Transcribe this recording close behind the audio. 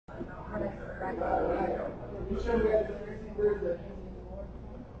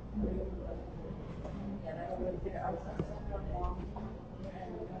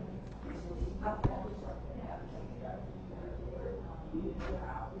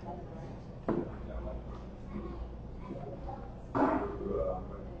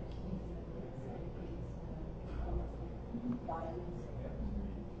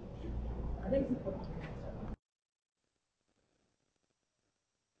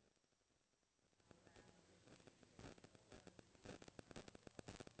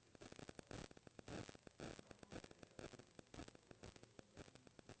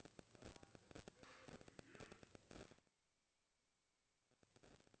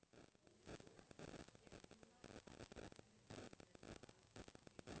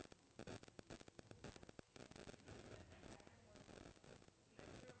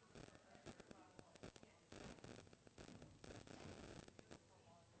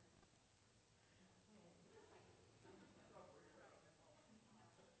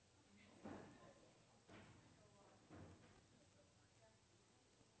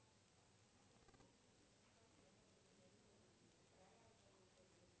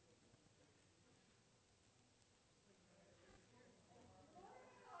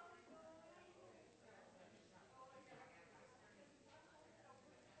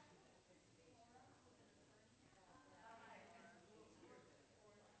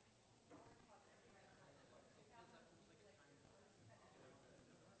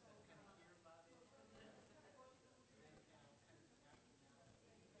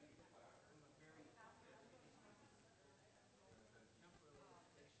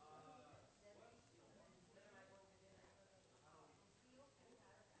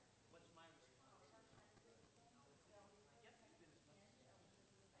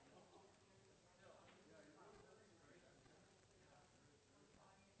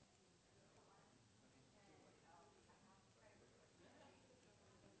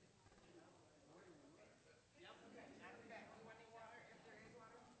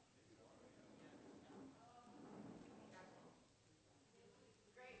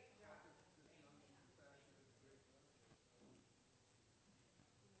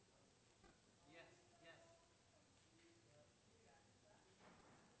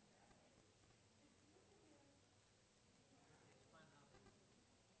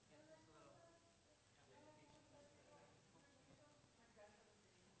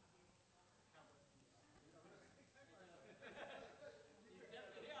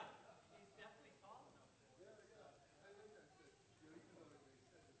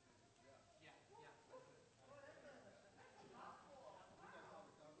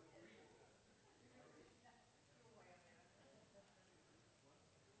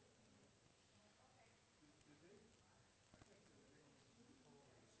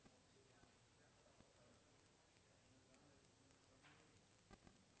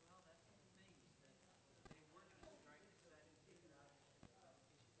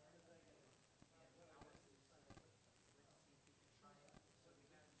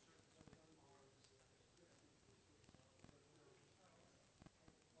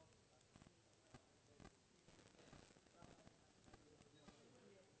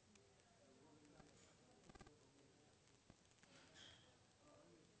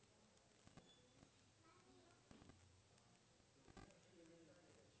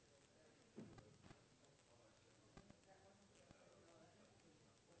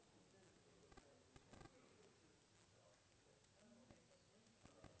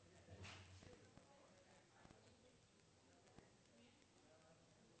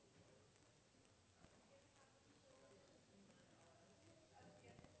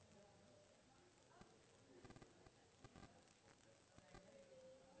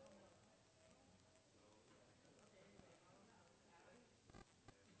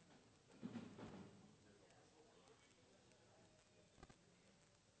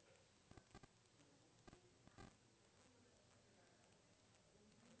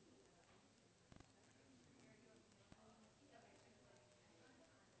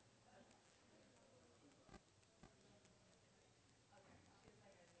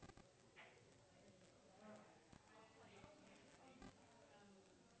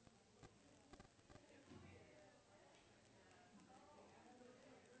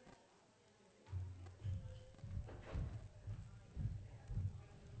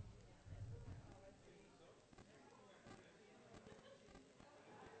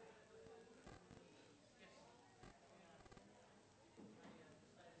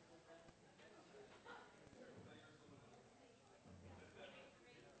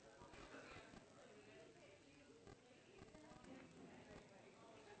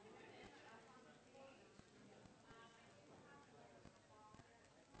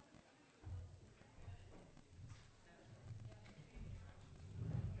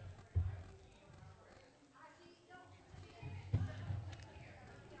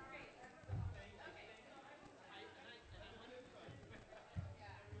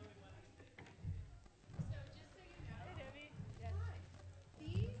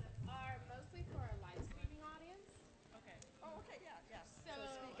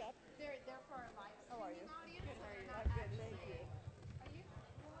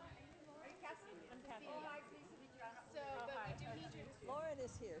Lauren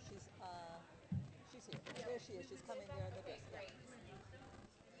is here. She's here. There she is. She's coming there in the dress. Great.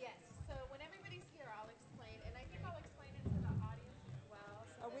 Yes. So when everybody's here, I'll explain, and I think I'll explain it to the audience as well.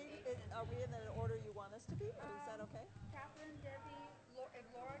 So Are we in the order you want us to be? Or is that okay? Catherine, Debbie, if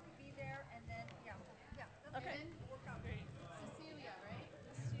Laura could be there, and then Okay. And then work out. Great. Cecilia, right?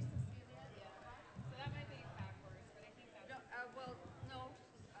 She's Cecilia. Yeah. So that might be backwards, but I think that's. No,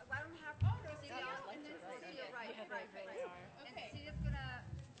 I don't have. Oh, Cecilia, Rocío? and then Right. Cecilia, right. And Okay. Cecilia's gonna.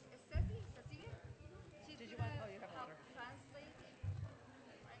 Is Cecilia? She's Did you gonna want? Oh, you have help water. translate.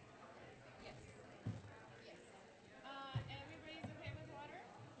 Right. Yes. Yes. Everybody's okay with water?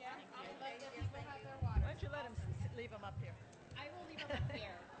 Yeah. I'll let the Yes, people thank have you. their water. Why don't you let him leave them up here? I will leave them up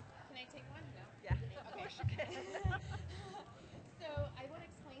here. Can I take one? No. Yeah. Of course you can. So I want to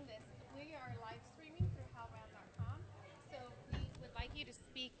explain this. We are live streaming through HowlRound.com. So we would like you to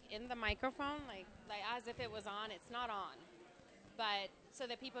speak in the microphone, like as if it was on. It's not on, but so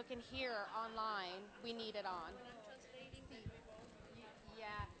that people can hear online, we need it on.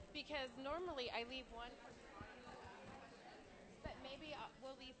 Yeah, because normally I leave one for the audience, but maybe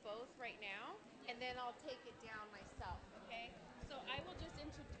we'll leave both right now, and then I'll take it down myself. Okay. So I will just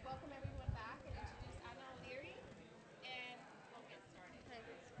welcome everyone back and introduce Anna O'Leary, and we'll get started.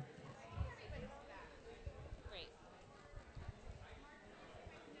 Everybody's back. Great.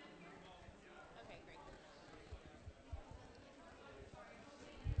 Okay, great.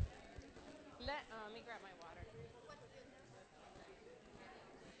 Let me grab my water.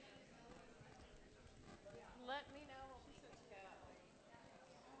 Let me know when we should go.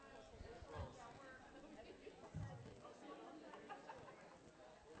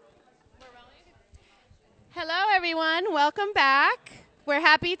 We're rolling. Hello, everyone. Welcome back. We're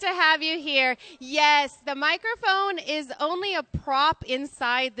happy to have you here. Yes, the microphone is only a prop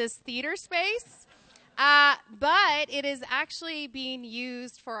inside this theater space, but it is actually being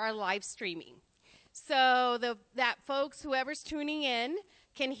used for our live streaming. So that folks, whoever's tuning in,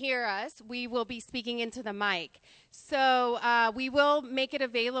 can hear us. We will be speaking into the mic. So we will make it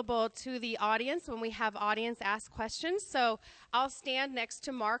available to the audience when we have audience ask questions. So I'll stand next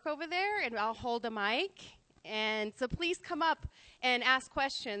to Mark over there, and I'll hold the mic. And so please come up and ask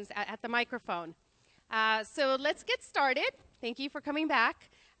questions at the microphone. So let's get started. Thank you for coming back.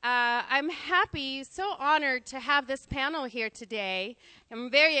 I'm happy, so honored to have this panel here today. I'm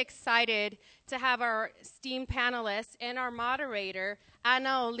very excited to have our esteemed panelists and our moderator,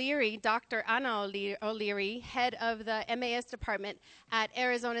 Anna O'Leary, Dr. Anna O'Leary, head of the MAS department at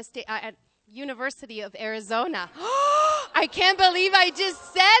Arizona State, at University of Arizona. I can't believe I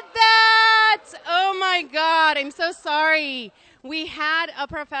just said that. Oh my God, I'm so sorry. We had a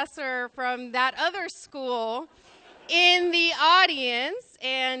professor from that other school in the audience,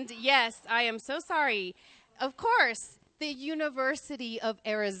 and yes, I am so sorry. Of course, the University of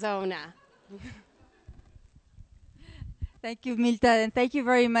Arizona. Thank you, Milta, and thank you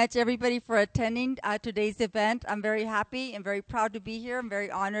very much, everybody, for attending today's event. I'm very happy and very proud to be here. I'm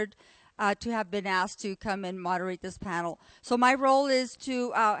very honored to have been asked to come and moderate this panel. So my role is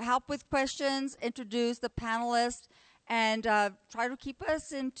to help with questions, introduce the panelists, and try to keep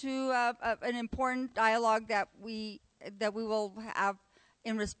us into an important dialogue that we will have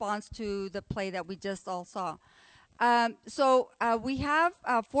in response to the play that we just all saw. So we have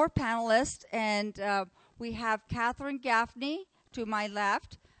 4 panelists, and we have Catherine Gaffney to my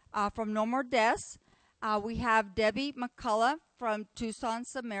left from No More Deaths. We have Debbie McCullough from Tucson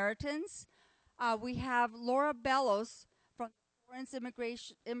Samaritans. We have Laura Belous from Florence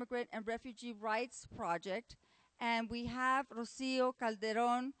Immigrant and Refugee Rights Project. And we have Rocío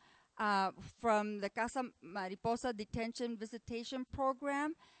Calderón from the Casa Mariposa Detention Visitation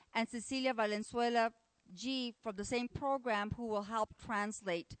Program, and Cecilia Valenzuela G from the same program, who will help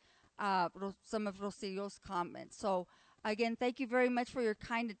translate some of Rocío's comments. So again, thank you very much for your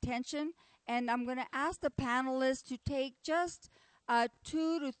kind attention. And I'm going to ask the panelists to take just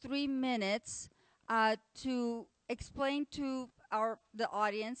 2 to 3 minutes to explain to the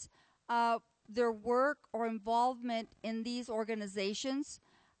audience their work or involvement in these organizations,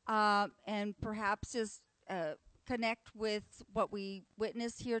 and perhaps just connect with what we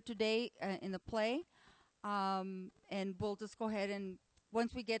witnessed here today in the play. And we'll just go ahead, and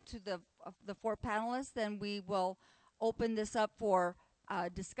once we get to the 4 panelists, then we will open this up for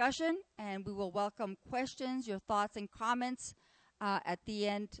discussion, and we will welcome questions, your thoughts and comments at the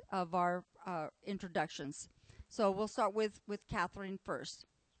end of our introductions. So we'll start with Catherine first.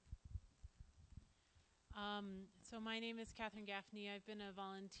 So my name is Catherine Gaffney. I've been a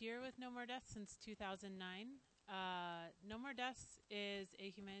volunteer with No More Deaths since 2009. No More Deaths is a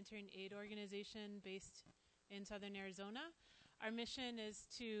humanitarian aid organization based in southern Arizona. Our mission is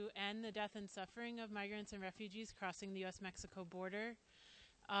to end the death and suffering of migrants and refugees crossing the U.S.-Mexico border.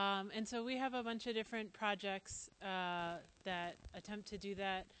 And so we have a bunch of different projects that attempt to do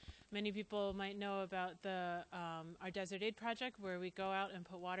that. Many people might know about our Desert Aid project, where we go out and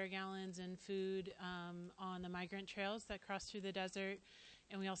put water gallons and food on the migrant trails that cross through the desert.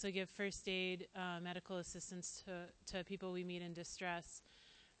 And we also give first aid, medical assistance to people we meet in distress.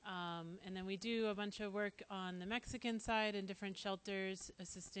 And then we do a bunch of work on the Mexican side in different shelters,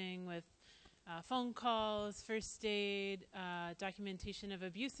 assisting with phone calls, first aid, documentation of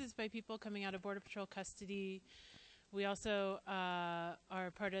abuses by people coming out of Border Patrol custody. We also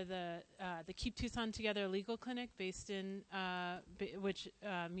are part of the Keep Tucson Together legal clinic based in, which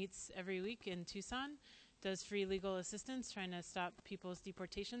meets every week in Tucson, does free legal assistance trying to stop people's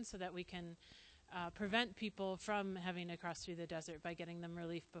deportation so that we can prevent people from having to cross through the desert by getting them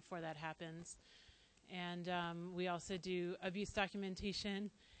relief before that happens. And we also do abuse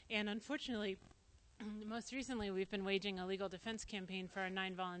documentation. And unfortunately, most recently, we've been waging a legal defense campaign for our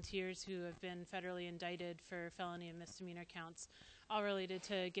 9 volunteers who have been federally indicted for felony and misdemeanor counts, all related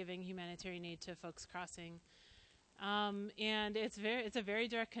to giving humanitarian aid to folks crossing. And it's a very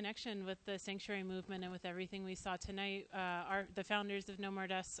direct connection with the sanctuary movement and with everything we saw tonight. The founders of No More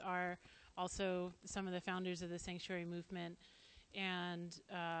Deaths are also some of the founders of the sanctuary movement. And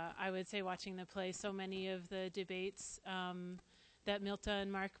I would say watching the play, so many of the debates that Milta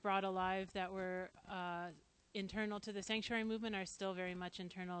and Mark brought alive that were internal to the sanctuary movement are still very much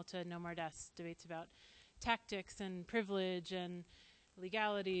internal to No More Deaths. Debates about tactics and privilege and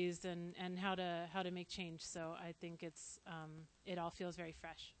legalities and how to make change. So I think it all feels very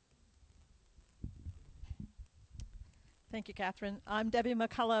fresh. Thank you, Catherine. I'm Debbie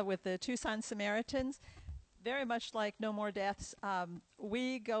McCullough with the Tucson Samaritans. Very much like No More Deaths,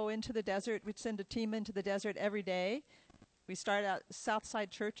 we go into the desert. We send a team into the desert every day. We start out, Southside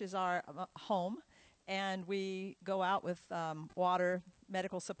Church is our home, and we go out with water,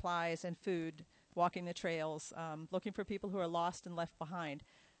 medical supplies, and food, walking the trails, looking for people who are lost and left behind.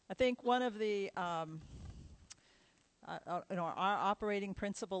 I think one of the, our operating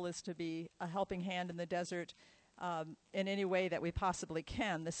principle is to be a helping hand in the desert in any way that we possibly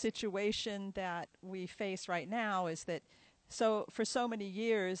can. The situation that we face right now is that for so many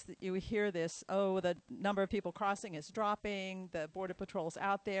years that you hear this, oh, the number of people crossing is dropping, the Border Patrol's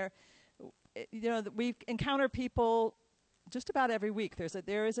out there. We encounter people just about every week.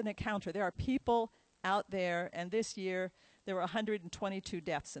 There is an encounter. There are people out there, and this year there were 122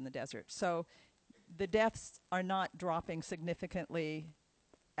 deaths in the desert. So the deaths are not dropping significantly.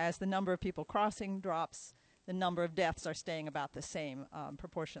 As the number of people crossing drops, the number of deaths are staying about the same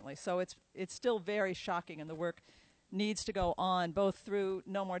proportionately. So it's still very shocking, and the work needs to go on both through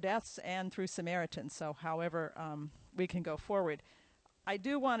No More Deaths and through Samaritans, so however we can go forward. I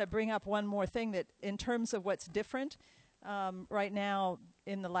do want to bring up one more thing, that in terms of what's different right now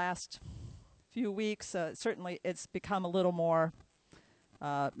in the last few weeks, certainly it's become a little more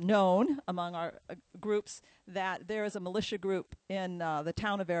known among our groups that there is a militia group in the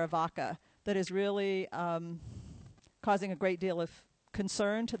town of Arivaca that is really causing a great deal of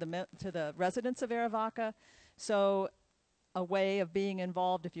concern to the residents of Arivaca. So a way of being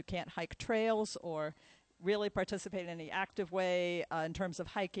involved, if you can't hike trails or really participate in any active way in terms of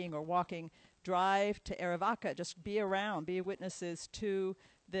hiking or walking, drive to Arivaca, just be around, be witnesses to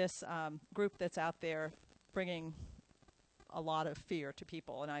this group that's out there bringing a lot of fear to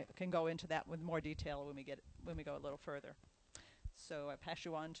people. And I can go into that with more detail when we go a little further. So I pass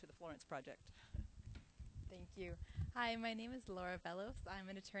you on to the Florence Project. Thank you. Hi, my name is Laura Belous. I'm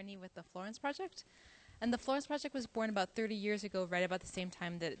an attorney with the Florence Project. And the Florence Project was born about 30 years ago, right about the same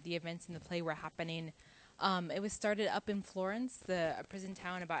time that the events in the play were happening. It was started up in Florence, a prison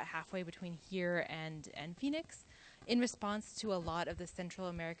town about halfway between here and Phoenix, in response to a lot of the Central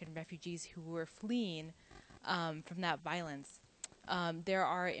American refugees who were fleeing from that violence. There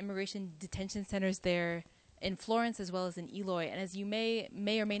are immigration detention centers there in Florence as well as in Eloy. And as you may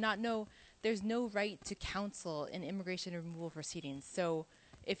or may not know, there's no right to counsel in immigration removal proceedings. So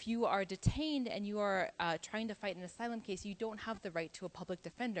if you are detained and you are trying to fight an asylum case, you don't have the right to a public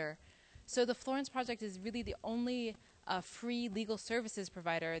defender. So the Florence Project is really the only free legal services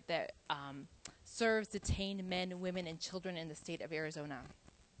provider that serves detained men, women, and children in the state of Arizona.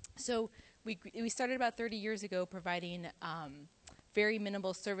 So we started about 30 years ago providing very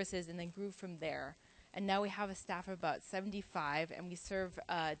minimal services and then grew from there. And now we have a staff of about 75, and we serve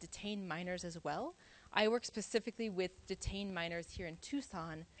detained minors as well. I work specifically with detained minors here in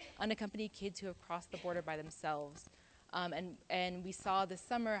Tucson, unaccompanied kids who have crossed the border by themselves. And we saw this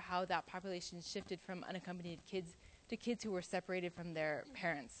summer how that population shifted from unaccompanied kids to kids who were separated from their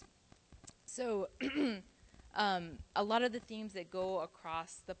parents. So a lot of the themes that go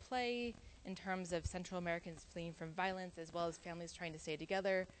across the play in terms of Central Americans fleeing from violence as well as families trying to stay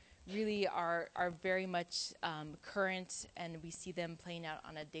together really are very much current, and we see them playing out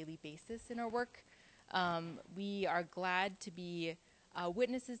on a daily basis in our work. We are glad to be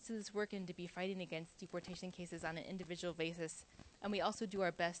witnesses to this work and to be fighting against deportation cases on an individual basis. And we also do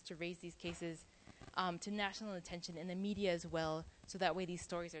our best to raise these cases to national attention in the media as well, so that way these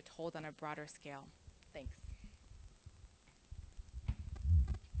stories are told on a broader scale. Thanks.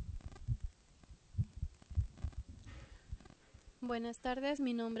 Buenas tardes,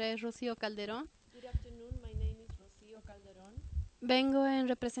 mi nombre es Rocío Calderón. Good afternoon, my name is Rocío Calderón. Vengo en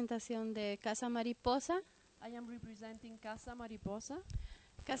representación de Casa Mariposa. I am representing Casa Mariposa.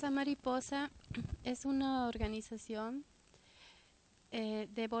 Casa Mariposa es una organización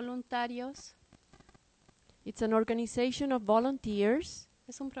de voluntarios. It's an organization of volunteers,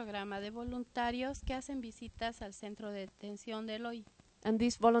 Es un programa de voluntarios que hacen visitas al centro de detención de Eloy. and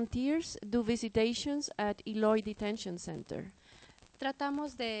these volunteers do visitations at Eloy Detention Center.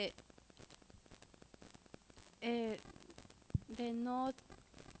 Tratamos de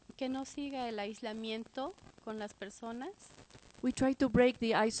que no siga el aislamiento con las personas. We try to break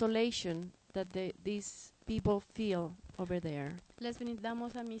the isolation that these people feel over there. Les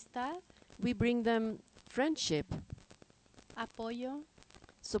brindamos amistad, We bring them friendship, apoyo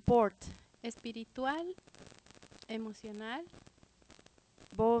support, espiritual, emocional,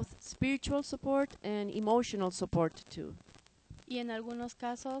 both spiritual support and emotional support too. y en algunos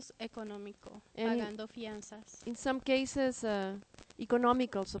casos económico, And pagando fianzas. in some cases,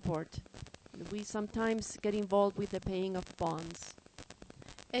 economical support. We sometimes get involved with the paying of bonds.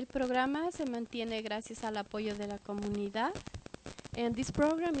 El programa se mantiene gracias al apoyo de la comunidad. And this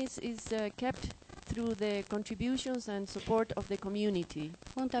program is kept through the contributions and support of the community,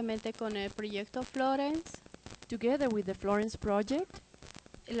 Juntamente con el proyecto Florence, together with the Florence Project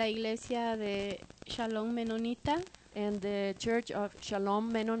la iglesia de Shalom Menonita and the Church of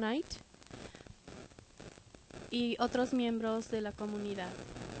Shalom Mennonite y otros miembros de la comunidad.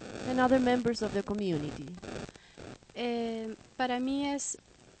 and other members of the community. Para mí es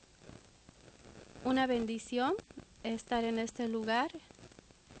una bendición estar en este lugar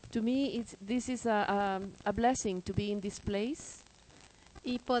To me, this is a blessing to be in this place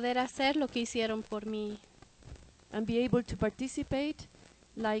y poder hacer lo que hicieron por mí. and be able to participate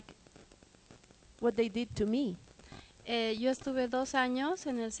like what they did to me. Yo estuve 2 años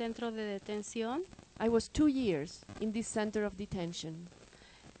en el centro de detención I was 2 years in this center of detention,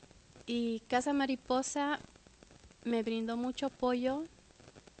 y Casa Mariposa me brindó mucho apoyo,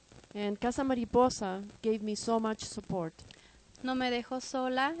 and Casa Mariposa gave me so much support. no me dejó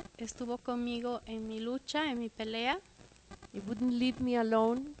sola, estuvo conmigo en mi lucha, en mi pelea, It wouldn't leave me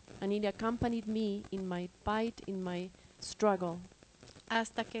alone, and it accompanied me in my fight, in my struggle,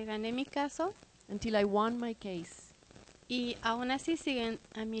 hasta que gané mi caso until I won my case. y aún así siguen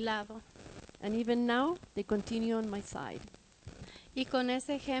a mi lado. And even now, they continue on my side. Y con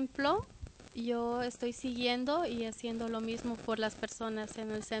ese ejemplo yo estoy siguiendo y haciendo lo mismo por las personas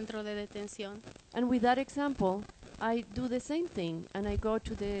en el centro de detención. And with that example, I do the same thing, and I go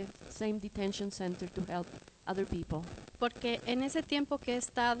to the same detention center to help other people. Porque en ese tiempo que he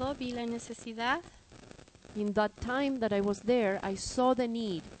estado vi la necesidad In that time that I was there, I saw the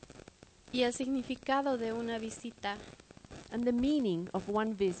need y el significado de una visita. and the meaning of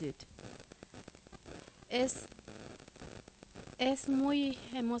one visit. Es muy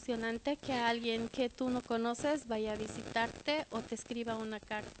emocionante que alguien que tú no conoces vaya a visitarte o te escriba una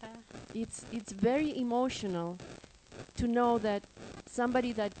carta. It's very emotional to know that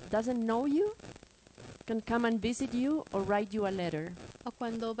somebody that doesn't know you can come and visit you or write you a letter. O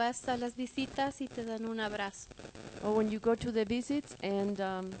cuando vas a las visitas y te dan un abrazo. Or when you go to the visits and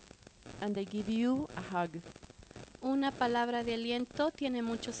they give you a hug. Una palabra de aliento tiene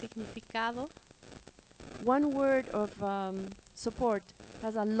mucho significado. One word of support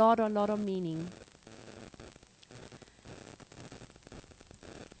has a lot of meaning.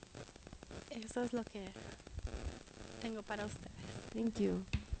 Eso es lo que tengo para ustedes. Thank you.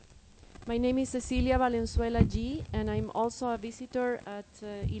 My name is Cecilia Valenzuela G, and I'm also a visitor at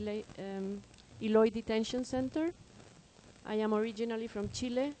Eloy Detention Center. I am originally from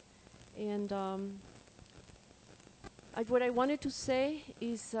Chile, and what I wanted to say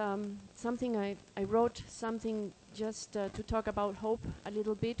is something I wrote something just to talk about hope a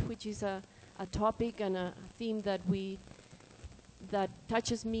little bit, which is a topic and a theme that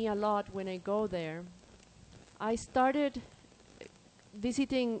touches me a lot when I go there. I started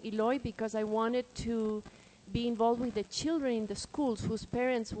visiting Eloy because I wanted to be involved with the children in the schools whose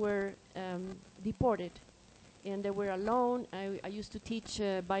parents were deported. And they were alone. I used to teach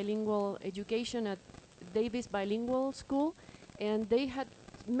bilingual education at Davis Bilingual School, and they had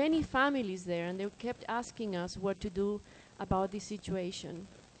many families there, and they kept asking us what to do about this situation.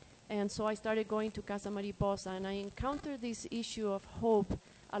 And so I started going to Casa Mariposa, and I encountered this issue of hope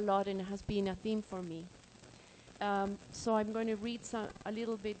a lot, and it has been a theme for me. So I'm going to read a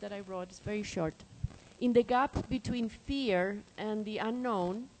little bit that I wrote. It's very short. In the gap between fear and the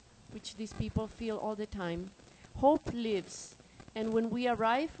unknown, which these people feel all the time, hope lives, and when we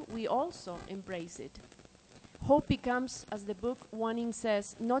arrive, we also embrace it. Hope becomes, as the book Warning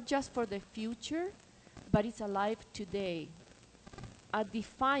says, not just for the future, but it's alive today. A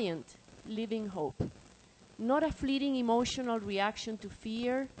defiant, living hope. Not a fleeting emotional reaction to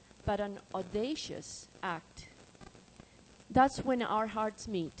fear, but an audacious act. That's when our hearts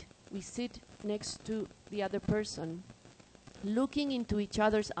meet. We sit next to the other person, looking into each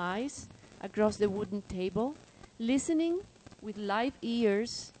other's eyes across the wooden table, listening with live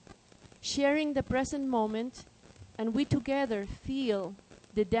ears, sharing the present moment, and we together feel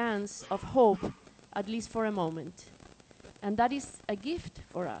the dance of hope, at least for a moment. And that is a gift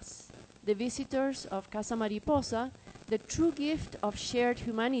for us, the visitors of Casa Mariposa, the true gift of shared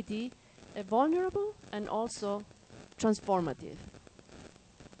humanity, vulnerable and also transformative.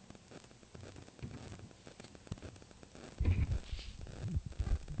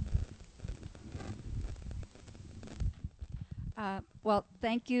 Well,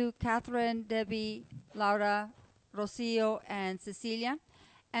 thank you, Catherine, Debbie, Laura, Rocío, and Cecilia.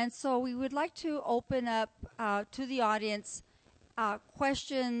 And so we would like to open up to the audience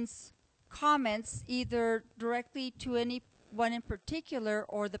questions, comments, either directly to anyone in particular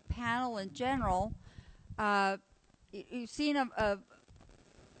or the panel in general. You've seen a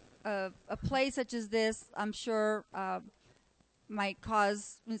play such as this, I'm sure, might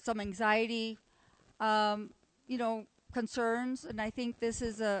cause some anxiety, concerns, and I think this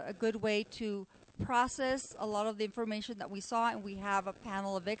is a good way to process a lot of the information that we saw, and we have a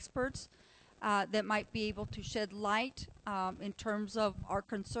panel of experts that might be able to shed light in terms of our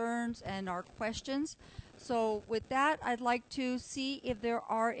concerns and our questions. So with that, I'd like to see if there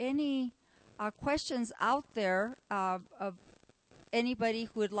are any questions out there of anybody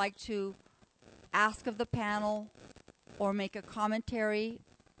who would like to ask of the panel or make a commentary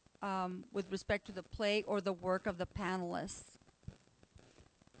with respect to the play or the work of the panelists.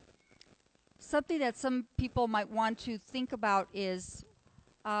 Something that some people might want to think about is,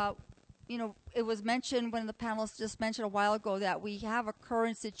 it was mentioned when the panelists just mentioned a while ago that we have a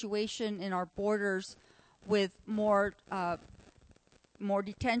current situation in our borders with more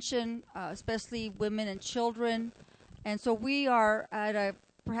detention, especially women and children. And so we are at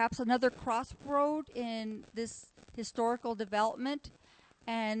perhaps another crossroad in this historical development.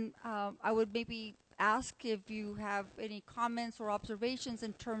 And I would maybe ask if you have any comments or observations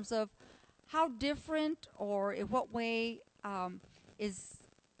in terms of how different or in what way is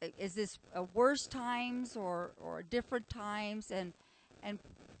this worse times or different times, and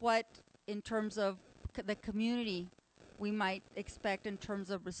what in terms of the community we might expect in terms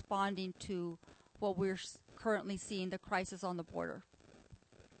of responding to what we're currently seeing, the crisis on the border.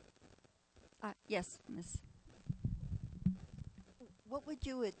 Yes, Ms. What would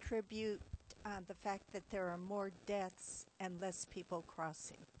you attribute the fact that there are more deaths and less people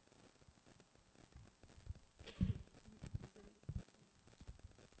crossing?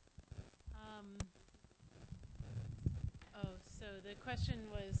 So the question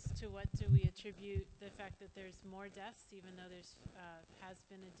was, to what do we attribute the fact that there's more deaths, even though there's has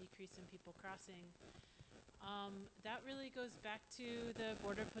been a decrease in people crossing? That really goes back to the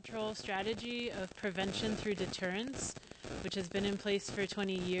Border Patrol strategy of prevention through deterrence, which has been in place for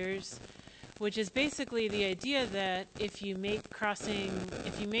 20 years, which is basically the idea that if you make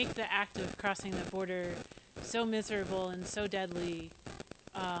the act of crossing the border so miserable and so deadly,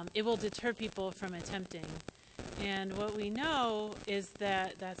 it will deter people from attempting. And what we know is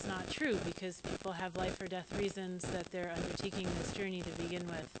that that's not true, because people have life or death reasons that they're undertaking this journey to begin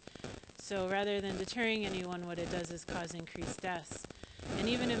with. So rather than deterring anyone, what it does is cause increased deaths. And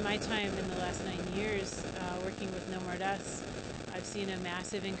even in my time in the last 9 years working with No More Deaths, I've seen a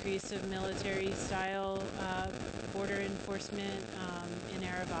massive increase of military-style border enforcement in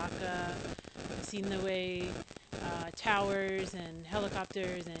Aravaca. I've seen the way towers and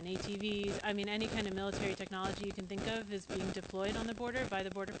helicopters and ATVs, I mean any kind of military technology you can think of is being deployed on the border by the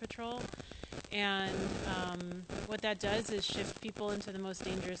Border Patrol. And what that does is shift people into the most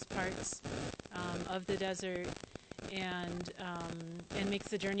dangerous parts of the desert and makes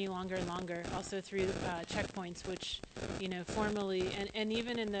the journey longer and longer. Also through checkpoints, which, you know, formally and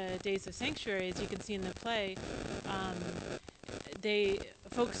even in the days of sanctuary, as you can see in the play,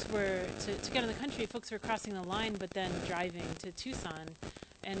 folks were to get in the country. Folks were crossing the line, but then driving to Tucson.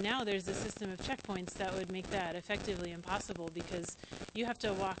 And now there's a system of checkpoints that would make that effectively impossible, because you have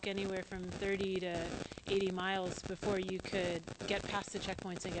to walk anywhere from 30 to 80 miles before you could get past the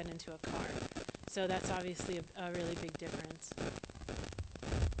checkpoints and get into a car. So that's obviously a really big difference.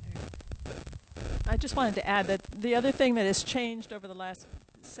 I just wanted to add that the other thing that has changed over the last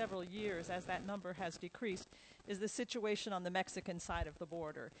several years as that number has decreased is the situation on the Mexican side of the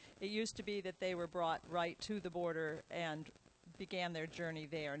border. It used to be that they were brought right to the border and began their journey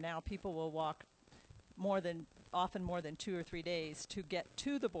there. Now people will walk often more than 2 or 3 days to get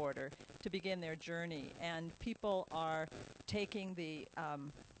to the border to begin their journey. And people are taking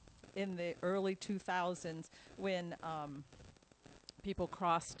in the early 2000s, when people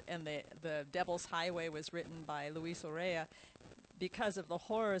crossed and the Devil's Highway was written by Luis Urrea, because of the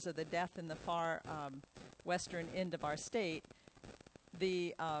horrors of the death in the far western end of our state,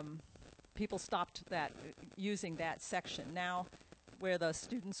 the people stopped using that section. Now, where the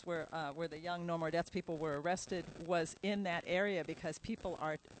students were, where the young No More Deaths people were arrested, was in that area, because people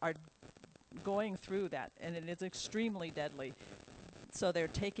are going through that, and it is extremely deadly. So they're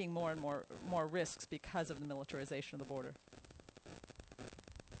taking more and more risks because of the militarization of the border.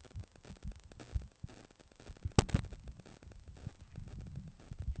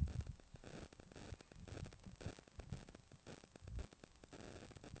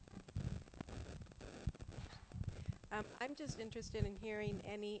 I'm just interested in hearing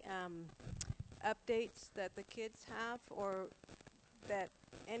any updates that the kids have, or that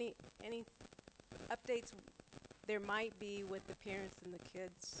any updates there might be with the parents and the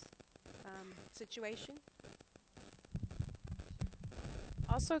kids situation.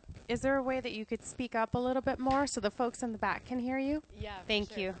 Also, is there a way that you could speak up a little bit more so the folks in the back can hear you? Yeah,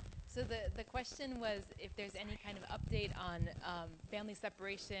 Thank you. So the question was if there's any kind of update on family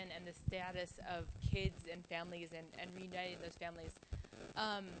separation and the status of kids and families and reuniting those families.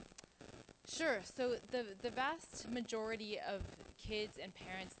 Sure. So the vast majority of kids and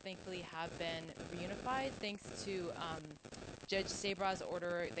parents, thankfully, have been reunified thanks to Judge Sabra's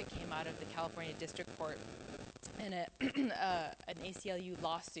order that came out of the California District Court and an ACLU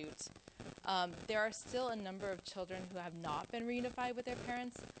lawsuit. There are still a number of children who have not been reunified with their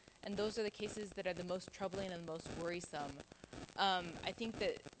parents, and those are the cases that are the most troubling and the most worrisome. I think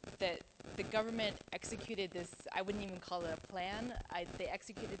that the government executed this, I wouldn't even call it a plan, they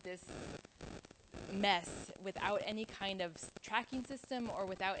executed this mess without any kind of tracking system or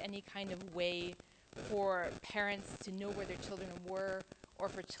without any kind of way for parents to know where their children were, or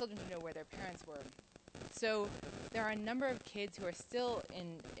for children to know where their parents were. So there are a number of kids who are still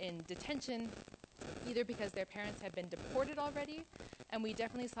in detention, either because their parents have been deported already, and we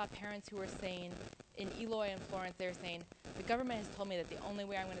definitely saw parents who were saying, in Eloy and Florence, they were saying, the government has told me that the only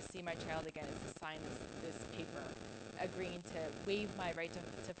way I'm going to see my child again is to sign this paper, agreeing to waive my right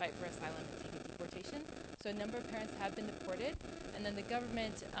to fight for asylum and take a deportation. So a number of parents have been deported, and then the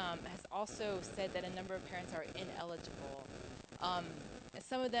government has also said that a number of parents are ineligible.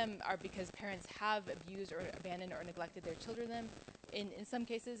 Some of them are because parents have abused or abandoned or neglected their children in some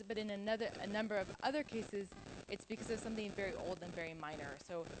cases, but in a number of other cases, it's because of something very old and very minor.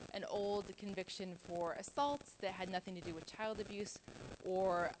 So an old conviction for assaults that had nothing to do with child abuse,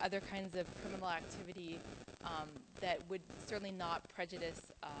 or other kinds of criminal activity that would certainly not prejudice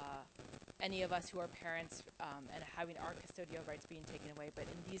any of us who are parents and having our custodial rights being taken away. But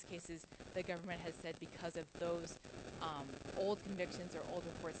in these cases, the government has said because of those old convictions or old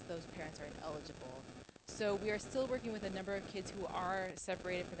reports, those parents are ineligible. So we are still working with a number of kids who are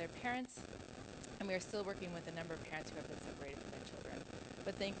separated from their parents, and we are still working with a number of parents who have been separated from their children.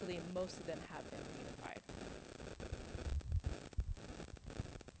 But thankfully, most of them have been reunified.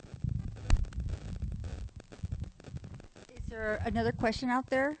 Is there another question out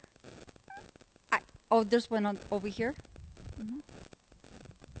there? There's one over here. Mm-hmm.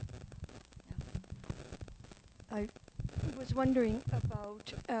 I was wondering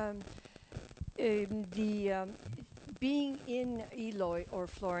about being in Eloy or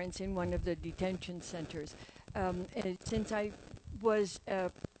Florence in one of the detention centers. Since I was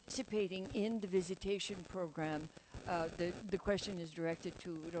participating in the visitation program, the question is directed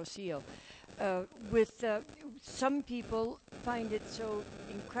to Rocío. Some people find it so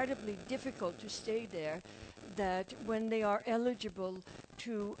incredibly difficult to stay there that when they are eligible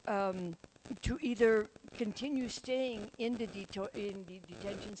to to either continue staying in the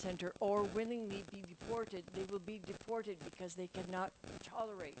detention center or willingly be deported. They will be deported because they cannot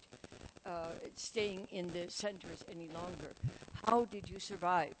tolerate staying in the centers any longer. How did you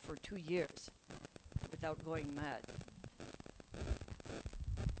survive for 2 years without going mad?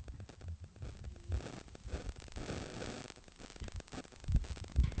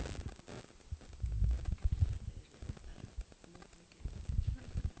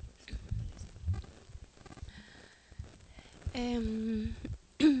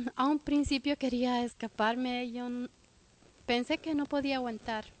 A un principio quería escaparme, pensé que no podía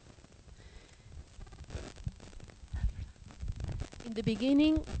aguantar. In the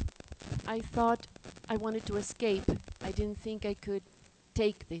beginning, I thought I wanted to escape. I didn't think I could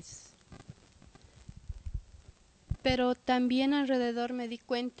take this. Pero también alrededor me di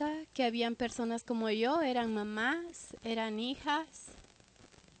cuenta que habían personas como yo, eran mamás, eran hijas.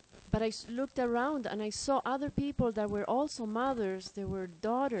 But I looked around and I saw other people that were also mothers, they were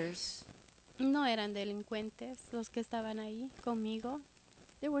daughters. No eran delincuentes los que estaban ahí conmigo.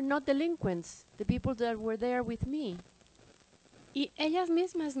 They were not delinquents, the people that were there with me. Y ellas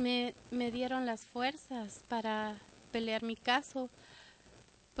mismas me dieron las fuerzas para pelear mi caso,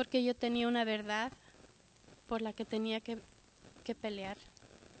 porque yo tenía una verdad por la que tenía que pelear.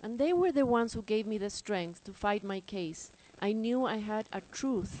 And they were the ones who gave me the strength to fight my case. I knew I had a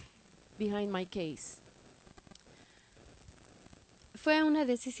truth behind my case. Fue una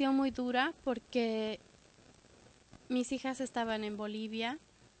decisión muy dura porque mis hijas estaban en Bolivia.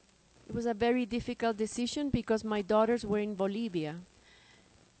 It was a very difficult decision because my daughters were in Bolivia.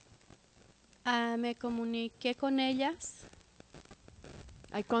 Me comuniqué con ellas.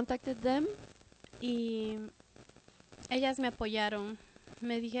 I contacted them. Y ellas me apoyaron.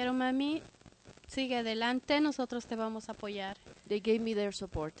 Me dijeron, mami, sigue adelante, nosotros te vamos a apoyar. They gave me their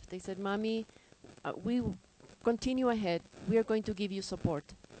support. They said, Mommy, we continue ahead. We are going to give you support.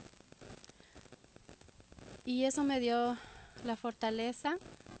 Y eso me dio la fortaleza.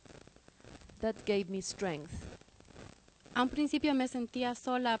 That gave me strength. A un principio me sentía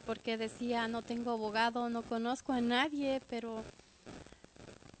sola porque decía, no tengo abogado, no conozco a nadie, pero...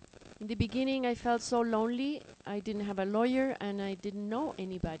 In the beginning, I felt so lonely. I didn't have a lawyer and I didn't know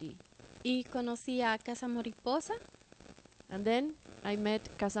anybody. Y conocí a Casa Mariposa. And then I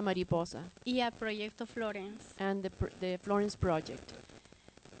met Casa Mariposa. Y a Proyecto Florence. And the Florence Project.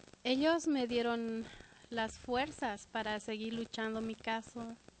 Ellos me dieron las fuerzas para seguir luchando mi caso.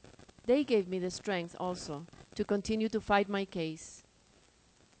 They gave me the strength also to continue to fight my case.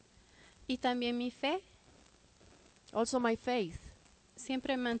 Y también mi fe. Also my faith.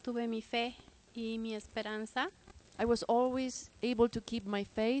 Siempre mantuve mi fe y mi esperanza. I was always able to keep my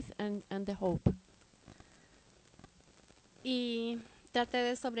faith and the hope. Y traté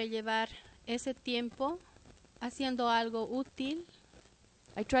de sobrellevar ese tiempo haciendo algo útil.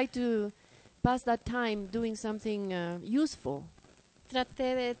 I tried to pass that time doing something useful.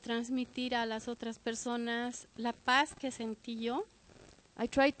 Traté de transmitir a las otras personas la paz que sentí yo. I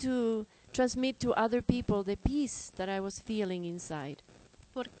tried to transmit to other people the peace that I was feeling inside.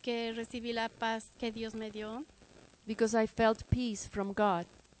 Porque recibí la paz que Dios me dio. Because I felt peace from God,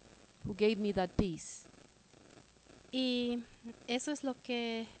 who gave me that peace. Y eso es lo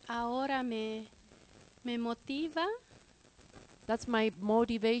que ahora me motiva. That's my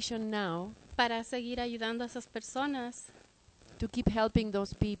motivation now. Para seguir ayudando a esas personas. To keep helping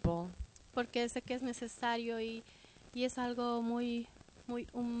those people. Porque sé que es necesario y es algo muy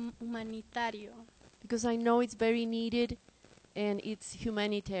humanitario. Because I know it's very needed and it's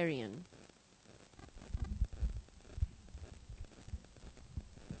humanitarian.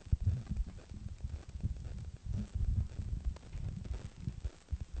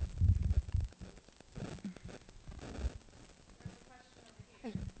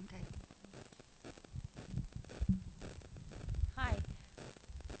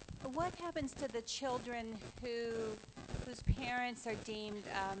 What happens to the children whose parents are deemed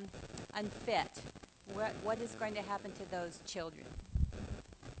unfit? What is going to happen to those children?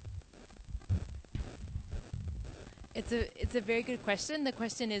 It's a very good question. The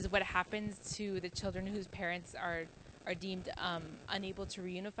question is, what happens to the children whose parents are deemed unable to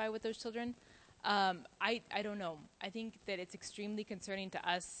reunify with those children? I don't know. I think that it's extremely concerning to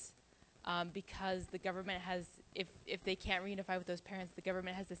us because the government has, if they can't reunify with those parents, the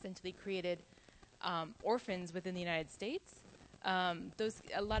government has essentially created orphans within the United States.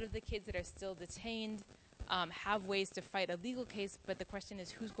 A lot of the kids that are still detained have ways to fight a legal case, but the question is,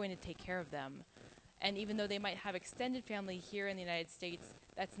 who's going to take care of them? And even though they might have extended family here in the United States,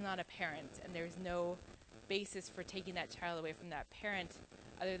 that's not a parent, and there's no basis for taking that child away from that parent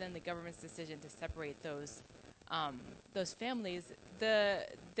other than the government's decision to separate those families. The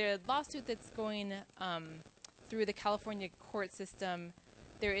lawsuit that's going through the California court system,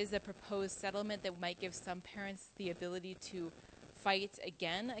 there is a proposed settlement that might give some parents the ability to fight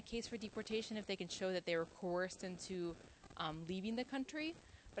again a case for deportation if they can show that they were coerced into leaving the country.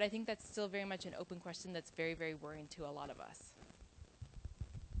 But I think that's still very much an open question that's very, very worrying to a lot of us.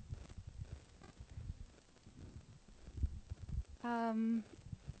 And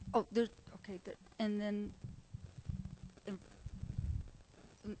then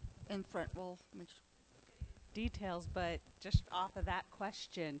in front, we'll make sure. Details, but just off of that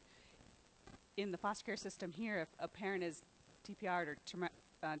question, in the foster care system here, if a parent is TPR'd or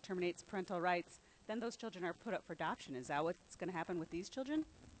terminates parental rights, then those children are put up for adoption. Is that what's going to happen with these children?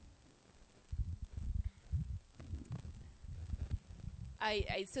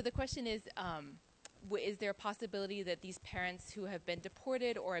 So the question is there a possibility that these parents who have been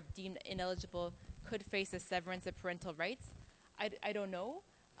deported or are deemed ineligible could face a severance of parental rights? I don't know.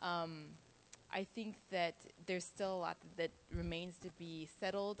 I think that there's still a lot that remains to be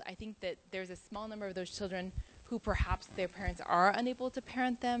settled. I think that there's a small number of those children who perhaps their parents are unable to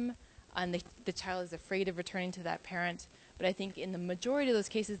parent them, and the child is afraid of returning to that parent. But I think in the majority of those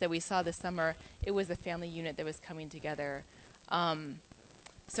cases that we saw this summer, it was a family unit that was coming together.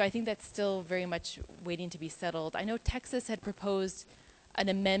 So I think that's still very much waiting to be settled. I know Texas had proposed an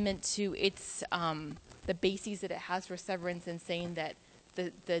amendment to its the bases that it has for severance, and saying that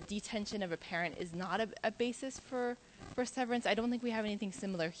the detention of a parent is not a basis for severance. I don't think we have anything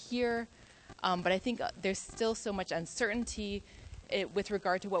similar here, but I think there's still so much uncertainty with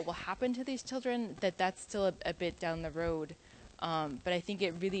regard to what will happen to these children that that's still a bit down the road. But I think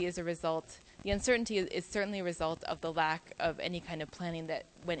it really is a result. The uncertainty is certainly a result of the lack of any kind of planning that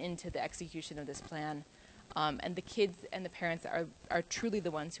went into the execution of this plan. And the kids and the parents are truly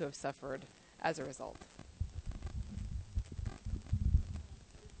the ones who have suffered as a result.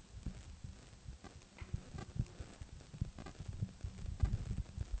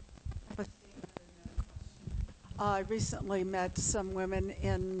 I recently met some women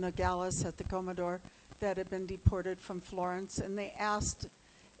in Nogales at the Comodore that had been deported from Florence, and they asked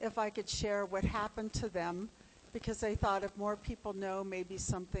if I could share what happened to them, because they thought if more people know, maybe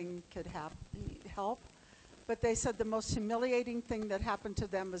something could help. But they said the most humiliating thing that happened to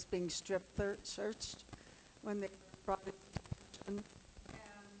them was being strip-searched when they were brought into detention. And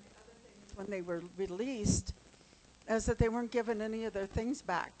the other thing is when they were released, is that they weren't given any of their things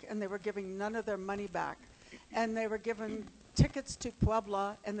back, and they were giving none of their money back. And they were given tickets to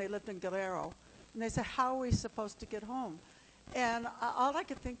Puebla, and they lived in Guerrero. And they said, how are we supposed to get home? And all I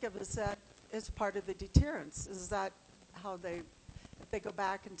could think of is that it's part of the deterrence. Is that how if they go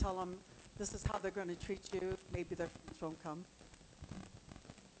back and tell them this is how they're going to treat you, maybe their friends won't come.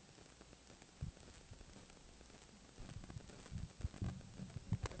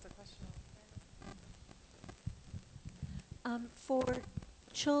 That's a question. For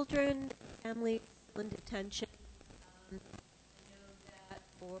children, families in detention, I know that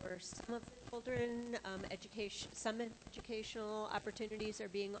for some of the children, some educational opportunities are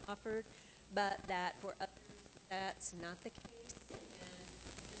being offered, but that for others, that's not the case. And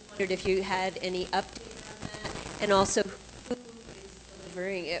just wondered if you had any update on that, and also who is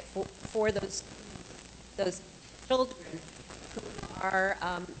delivering it for those children who are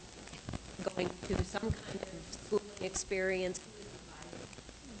going to some kind of schooling experience, who is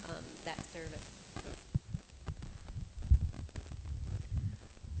providing that service.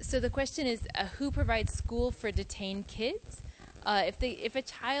 So the question is, who provides school for detained kids? If a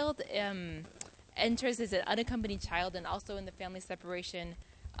child enters as an unaccompanied child, and also in the family separation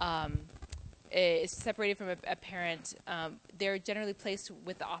is separated from a parent, they're generally placed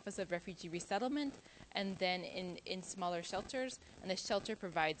with the Office of Refugee Resettlement, and then in smaller shelters. And the shelter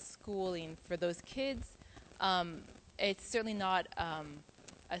provides schooling for those kids. It's certainly not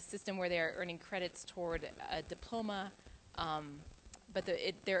a system where they are earning credits toward a diploma. But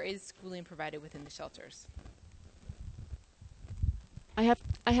there is schooling provided within the shelters. I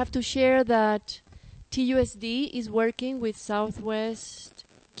have to share that TUSD is working with Southwest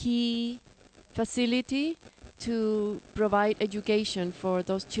Key Facility to provide education for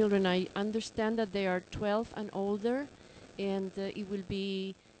those children. I understand that they are 12 and older, and it will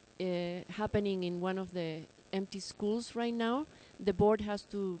be happening in one of the empty schools right now. The board has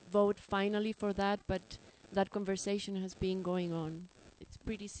to vote finally for that, but that conversation has been going on. It's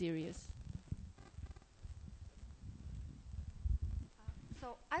pretty serious.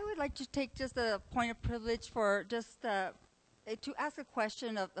 So I would like to take just a point of privilege for just to ask a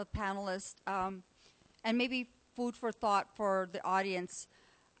question of the panelists, and maybe food for thought for the audience.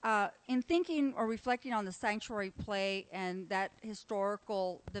 in thinking or reflecting on the sanctuary play and that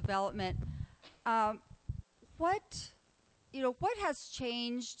historical development, what has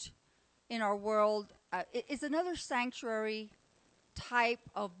changed in our world? Is another sanctuary type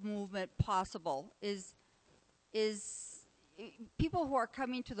of movement possible? Is people who are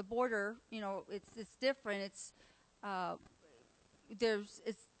coming to the border? It's different. It's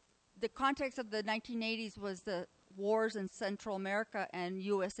the context of the 1980s was the wars in Central America and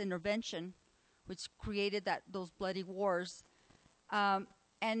U.S. intervention, which created those bloody wars,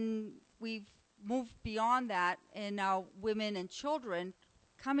 and we've moved beyond that, and now women and children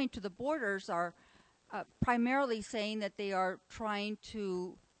coming to the borders are primarily saying that they are trying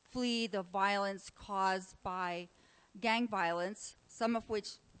to flee the violence caused by gang violence, some of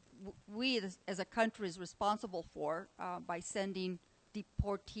which we as a country is responsible for by sending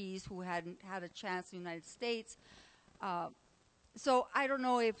deportees who hadn't had a chance in the United States. So I don't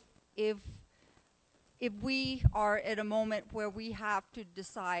know if we are at a moment where we have to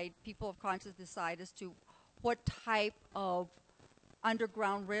decide, people of conscience decide as to what type of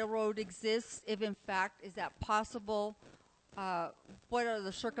underground railroad exists, if in fact is that possible, what are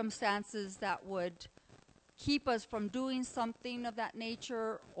the circumstances that would keep us from doing something of that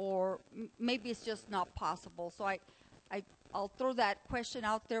nature, or maybe it's just not possible. So I'll throw that question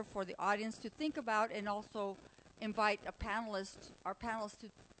out there for the audience to think about, and also invite our panelists to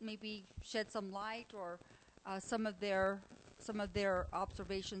maybe shed some light or some of their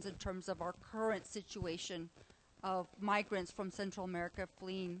observations in terms of our current situation of migrants from Central America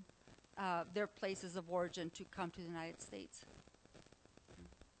fleeing their places of origin to come to the United States.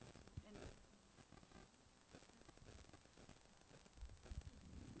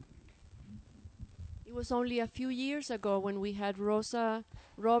 It was only a few years ago when we had Rosa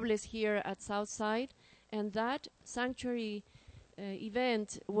Robles here at Southside, and that sanctuary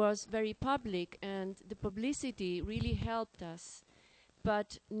event was very public, and the publicity really helped us.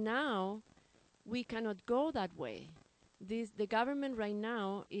 But now we cannot go that way. The government right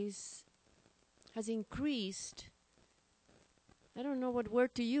now has increased, I don't know what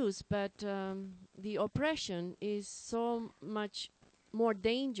word to use, but the oppression is so much more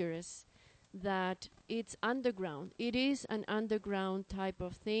dangerous that it's underground. It is an underground type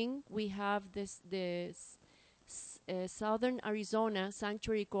of thing. We have this Southern Arizona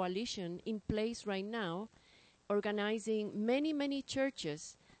Sanctuary Coalition in place right now, organizing many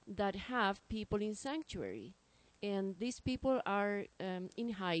churches that have people in sanctuary, and these people are in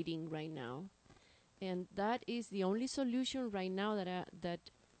hiding right now, and that is the only solution right now that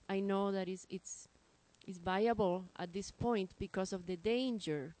I know that is viable at this point because of the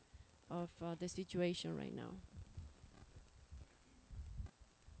danger of the situation right now.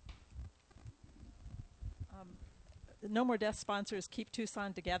 No More Death sponsors Keep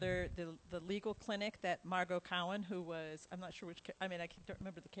Tucson Together, the legal clinic that Margot Cowan, who was, I'm not sure which, I can't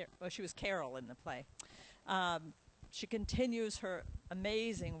remember she was Carol in the play. She continues her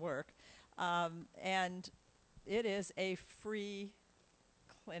amazing work, and it is a free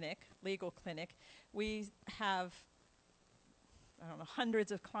clinic, legal clinic. We have, I don't know,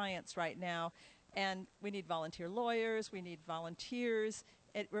 hundreds of clients right now, and we need volunteer lawyers, we need volunteers.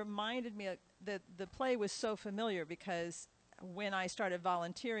 It reminded me that the play was so familiar because when I started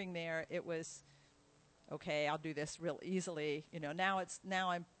volunteering there, it was, okay, I'll do this real easily. Now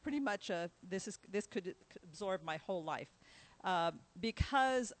I'm pretty much this could absorb my whole life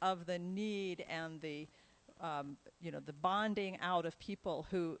because of the need and the the bonding out of people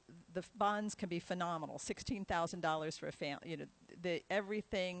who the bonds can be phenomenal. $16,000 for a family.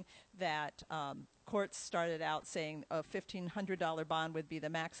 Everything that courts started out saying a $1,500 bond would be the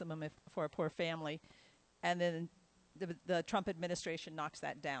maximum for a poor family, and then the Trump administration knocks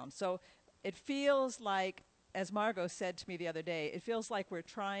that down. So it feels like, as Margot said to me the other day, it feels like we're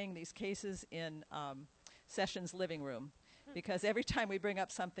trying these cases in Sessions' living room, because every time we bring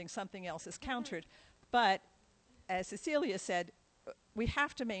up something else is countered. But as Cecilia said, we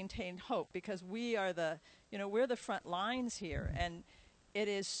have to maintain hope because we are we're the front lines here, and it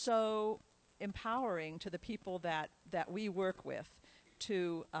is so empowering to the people that we work with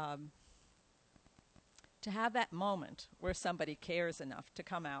to have that moment where somebody cares enough to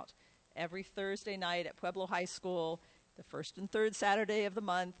come out every Thursday night at Pueblo High School, the first and third Saturday of the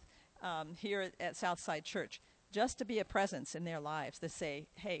month, here at Southside Church, just to be a presence in their lives, to say,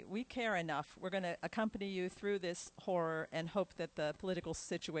 hey, we care enough. We're going to accompany you through this horror and hope that the political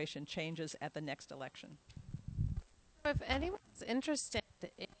situation changes at the next election. If anyone's interested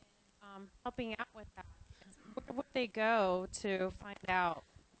in helping out with that, where would they go to find out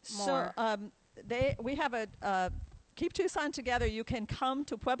more? So we have Keep Tucson Together, you can come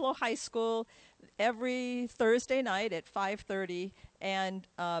to Pueblo High School every Thursday night at 5:30 and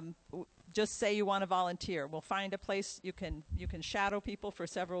just say you want to volunteer. We'll find a place. You can shadow people for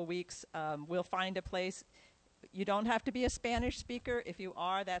several weeks. We'll find a place. You don't have to be a Spanish speaker. If you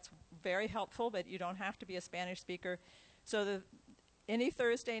are, that's very helpful, but you don't have to be a Spanish speaker. So any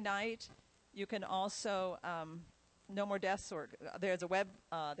Thursday night, you can also No More Deaths, or there's a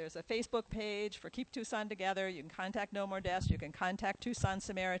Facebook page for Keep Tucson Together. You can contact No More Deaths. You can contact Tucson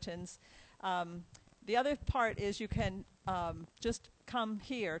Samaritans. The other part is you can just come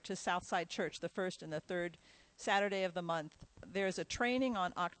here to Southside Church the first and the third Saturday of the month. There's a training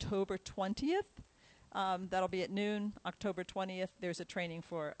on October 20th. That'll be at noon, October 20th. There's a training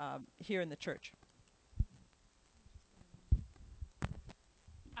for here in the church.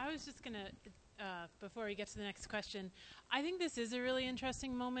 I was just going to, before we get to the next question, I think this is a really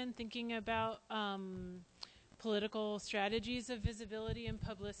interesting moment thinking about political strategies of visibility and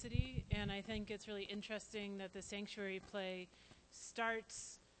publicity, and I think it's really interesting that the sanctuary play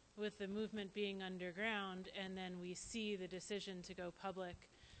starts with the movement being underground, and then we see the decision to go public.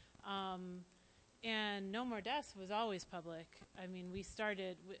 And No More Deaths was always public. I mean, we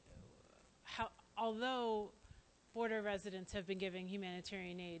started, although border residents have been giving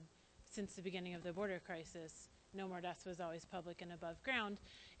humanitarian aid since the beginning of the border crisis, No More Deaths was always public and above ground.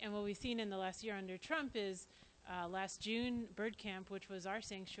 And what we've seen in the last year under Trump is last June, Bird Camp, which was our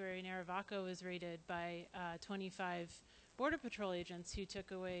sanctuary in Aravaca, was raided by 25 Border Patrol agents who took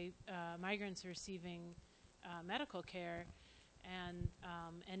away migrants receiving medical care. And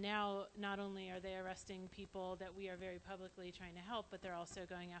now not only are they arresting people that we are very publicly trying to help, but they're also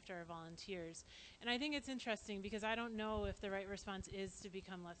going after our volunteers. And I think it's interesting because I don't know if the right response is to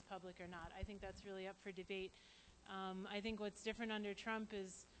become less public or not. I think that's really up for debate. I think what's different under Trump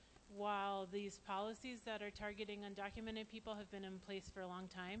is while these policies that are targeting undocumented people have been in place for a long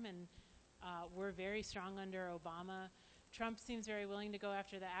time and were very strong under Obama, Trump seems very willing to go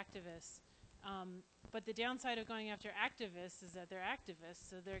after the activists. But the downside of going after activists is that they're activists,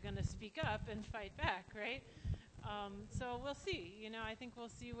 so they're going to speak up and fight back, right? So we'll see. You know, I think we'll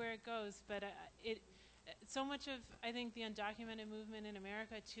see where it goes. But so much of, I think, the undocumented movement in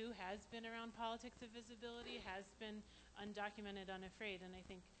America, too, has been around politics of visibility, has been undocumented, unafraid, and I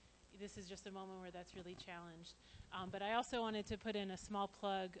think this is just a moment where that's really challenged. But I also wanted to put in a small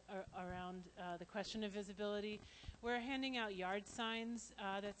plug around the question of visibility. We're handing out yard signs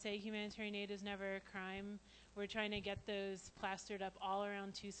that say humanitarian aid is never a crime. We're trying to get those plastered up all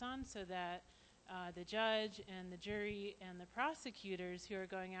around Tucson so that the judge and the jury and the prosecutors who are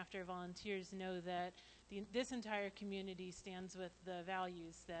going after volunteers know that this entire community stands with the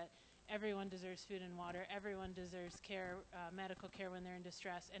values that everyone deserves food and water, everyone deserves care, medical care when they're in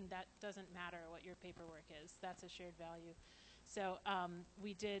distress, and that doesn't matter what your paperwork is. That's a shared value. So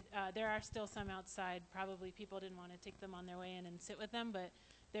we did, there are still some outside, probably people didn't want to take them on their way in and sit with them, but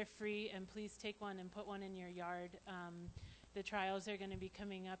they're free, and please take one and put one in your yard. The trials are going to be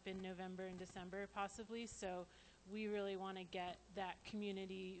coming up in November and December, possibly, so we really want to get that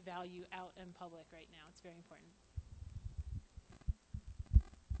community value out in public right now. It's very important.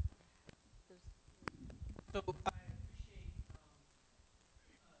 So I appreciate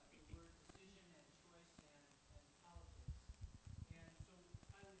the word decision and choice and politics. And so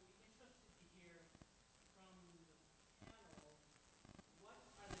I would be interested to hear from the panel, what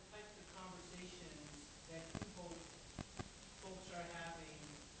are the types of conversations that you hope folks are having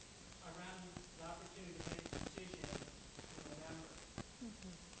around the opportunity to make a decision in November?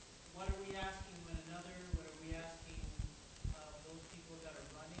 Mm-hmm. What are we asking one another? What are we asking those people that are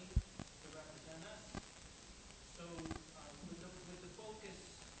running to represent us? So with the focus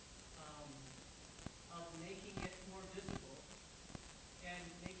of making it more visible and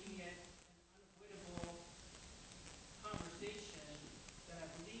making it an unavoidable conversation that I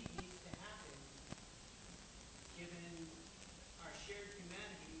believe needs to happen given our shared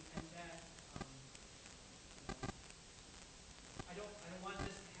humanity, and that I don't want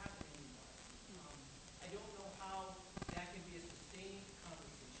this to happen anymore. I don't know how that can be a sustained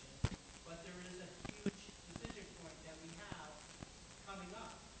conversation, but there is a huge decision point that we have coming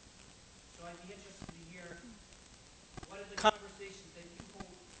up. So I'd be interested to hear what are the conversations that you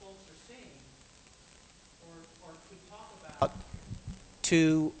folks are saying or could talk about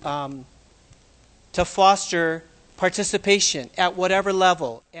to foster participation at whatever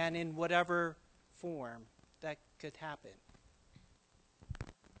level and in whatever form that could happen.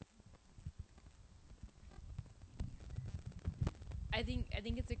 I think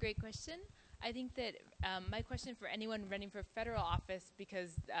it's a great question. I think that my question for anyone running for federal office,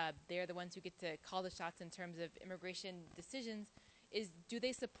 because they're the ones who get to call the shots in terms of immigration decisions, is do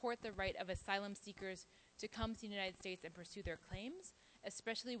they support the right of asylum seekers to come to the United States and pursue their claims,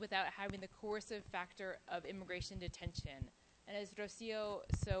 especially without having the coercive factor of immigration detention? And as Rocío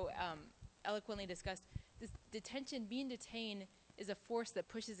so eloquently discussed, this detention, being detained, is a force that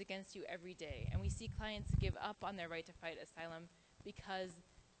pushes against you every day. And we see clients give up on their right to fight asylum because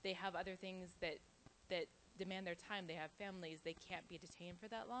they have other things that demand their time. They have families. They can't be detained for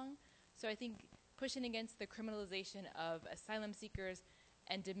that long. So I think pushing against the criminalization of asylum seekers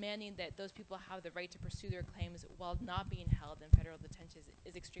and demanding that those people have the right to pursue their claims while not being held in federal detention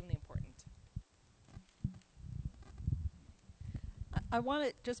is extremely important. I want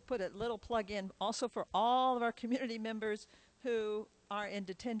to just put a little plug in also for all of our community members who are in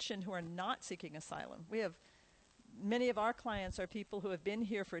detention who are not seeking asylum. We have many of our clients are people who have been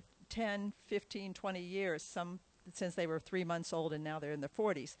here for 10, 15, 20 years, some since they were 3 months old and now they're in their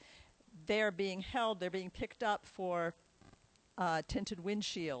 40s. They're being held, they're being picked up for tinted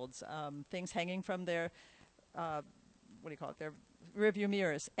windshields, things hanging from their, their rearview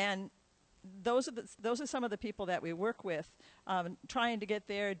mirrors. And those are some of the people that we work with, trying to get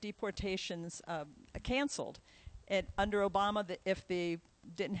their deportations canceled. And under Obama, if they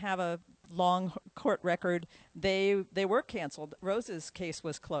didn't have a long court record, they were canceled. Rose's case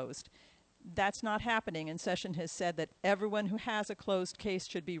was closed. That's not happening, and Session has said that everyone who has a closed case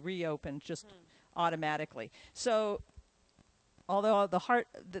should be reopened just automatically. So although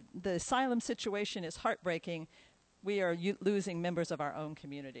the asylum situation is heartbreaking, we are losing members of our own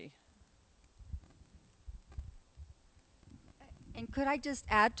community. And could I just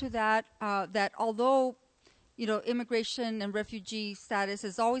add to that, that although immigration and refugee status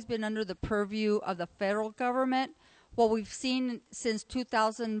has always been under the purview of the federal government, what we've seen since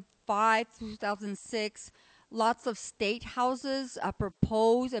 2005, 2006, lots of state houses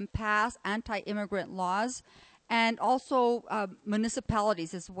propose and pass anti-immigrant laws, and also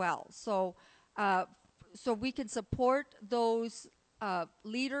municipalities as well. So, so we can support those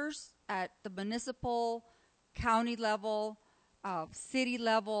leaders at the municipal, county level, city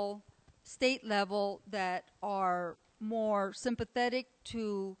level, state level that are more sympathetic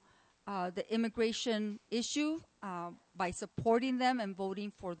to the immigration issue by supporting them and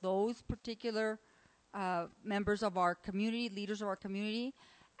voting for those particular members of our community, leaders of our community,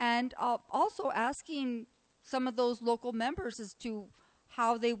 and also asking some of those local members as to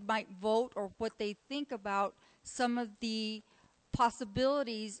how they might vote or what they think about some of the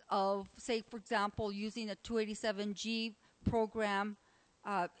possibilities of, say, for example, using a 287G program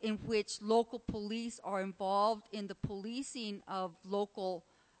in which local police are involved in the policing of local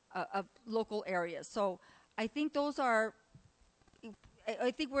areas. So I think those are, I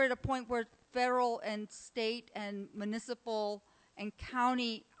think we're at a point where federal and state and municipal and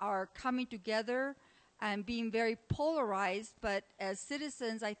county are coming together and being very polarized, but as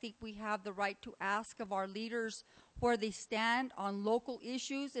citizens, I think we have the right to ask of our leaders where they stand on local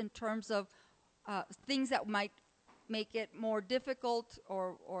issues in terms of things that might make it more difficult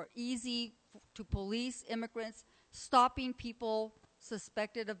or easy to police immigrants, stopping people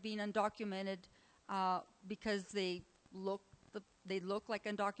suspected of being undocumented because they look like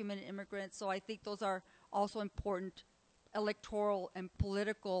undocumented immigrants. So I think those are also important electoral and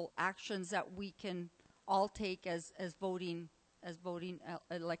political actions that we can all take as voting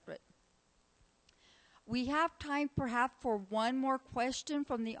electorate. We have time perhaps for one more question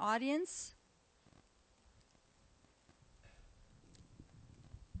from the audience.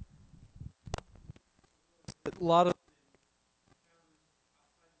 A lot of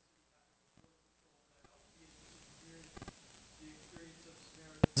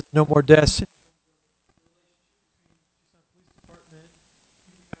no more deaths.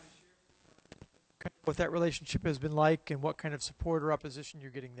 What that relationship has been like and what kind of support or opposition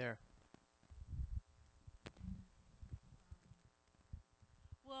you're getting there.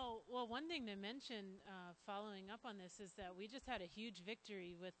 Well, one thing to mention following up on this is that we just had a huge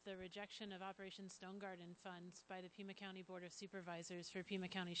victory with the rejection of Operation Stone Garden funds by the Pima County Board of Supervisors for Pima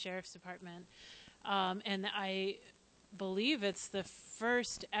County Sheriff's Department. And I believe it's the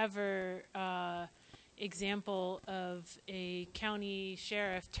first ever example of a county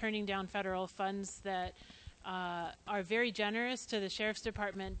sheriff turning down federal funds that are very generous to the Sheriff's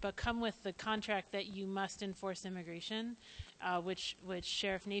Department, but come with the contract that you must enforce immigration, which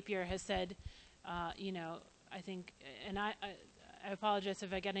Sheriff Napier has said, I think, and I apologize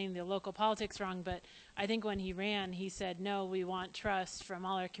if I get any of the local politics wrong, but I think when he ran, he said, no, we want trust from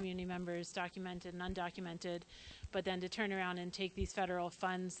all our community members, documented and undocumented. but then to turn around and take these federal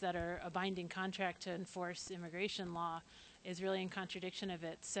funds that are a binding contract to enforce immigration law is really in contradiction of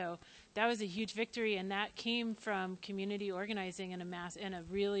it. So that was a huge victory, and that came from community organizing in a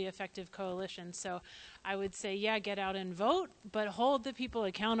really effective coalition. So I would say, yeah, get out and vote, but hold the people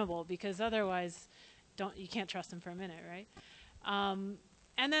accountable, because otherwise you can't trust them for a minute, right?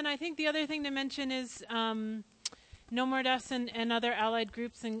 And then I think the other thing to mention is No More Deaths and other allied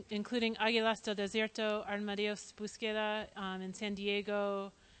groups, including Águilas del Desierto, Armadillos Búsqueda in San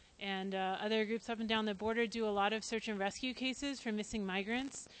Diego, and other groups up and down the border, do a lot of search and rescue cases for missing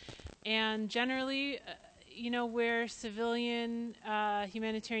migrants. And generally, we're civilian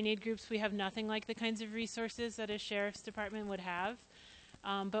humanitarian aid groups. We have nothing like the kinds of resources that a sheriff's department would have.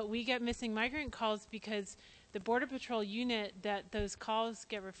 But we get missing migrant calls because the Border Patrol unit that those calls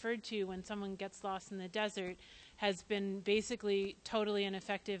get referred to when someone gets lost in the desert has been basically totally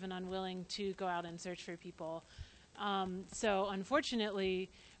ineffective and unwilling to go out and search for people. So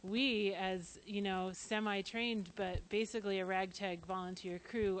unfortunately, we, as semi-trained but basically a ragtag volunteer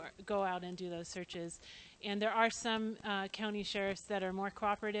crew, go out and do those searches. And there are some county sheriffs that are more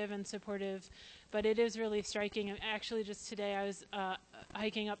cooperative and supportive, but it is really striking. Actually, just today I was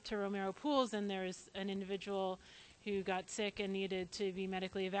hiking up to Romero Pools, and there was an individual who got sick and needed to be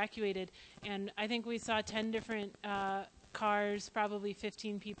medically evacuated. And I think we saw 10 different cars, probably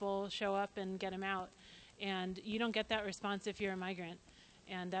 15 people show up and get him out. And you don't get that response if you're a migrant.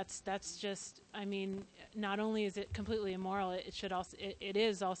 And that's just, I mean, not only is it completely immoral, it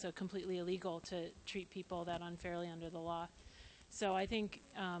is also completely illegal to treat people that unfairly under the law. So I think,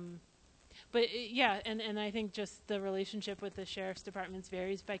 and I think just the relationship with the sheriff's departments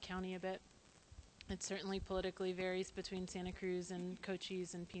varies by county a bit. It certainly politically varies between Santa Cruz and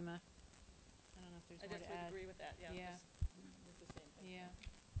Cochise and Pima. I don't know if there's more to add. I definitely agree with that. Yeah. Yeah. It's the same thing. Yeah.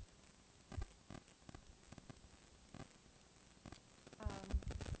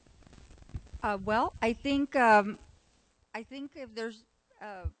 Well, I think if there's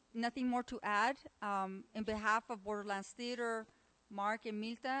nothing more to add, in behalf of Borderlands Theater, Mark and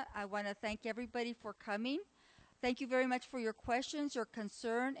Milta, I want to thank everybody for coming. Thank you very much for your questions, your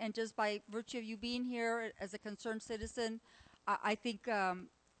concern, and just by virtue of you being here as a concerned citizen, I think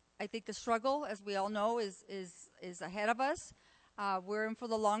the struggle, as we all know, is ahead of us. We're in for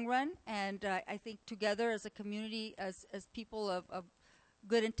the long run, and I think together as a community, as people of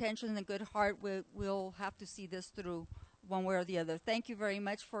good intentions and good heart, we'll have to see this through one way or the other. Thank you very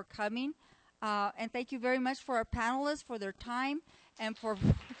much for coming, and thank you very much for our panelists for their time and for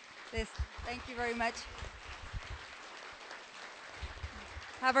this. Thank you very much.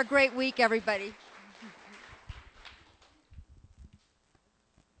 Have a great week, everybody. I've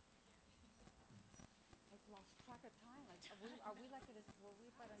lost track of time. Were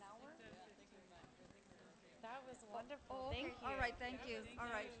we about an hour? That was wonderful. Oh, okay. Thank you. All right, thank you. All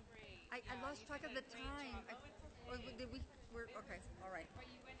right. I lost track of the time. Did we? Okay. All right. But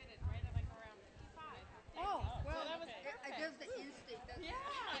you ended it right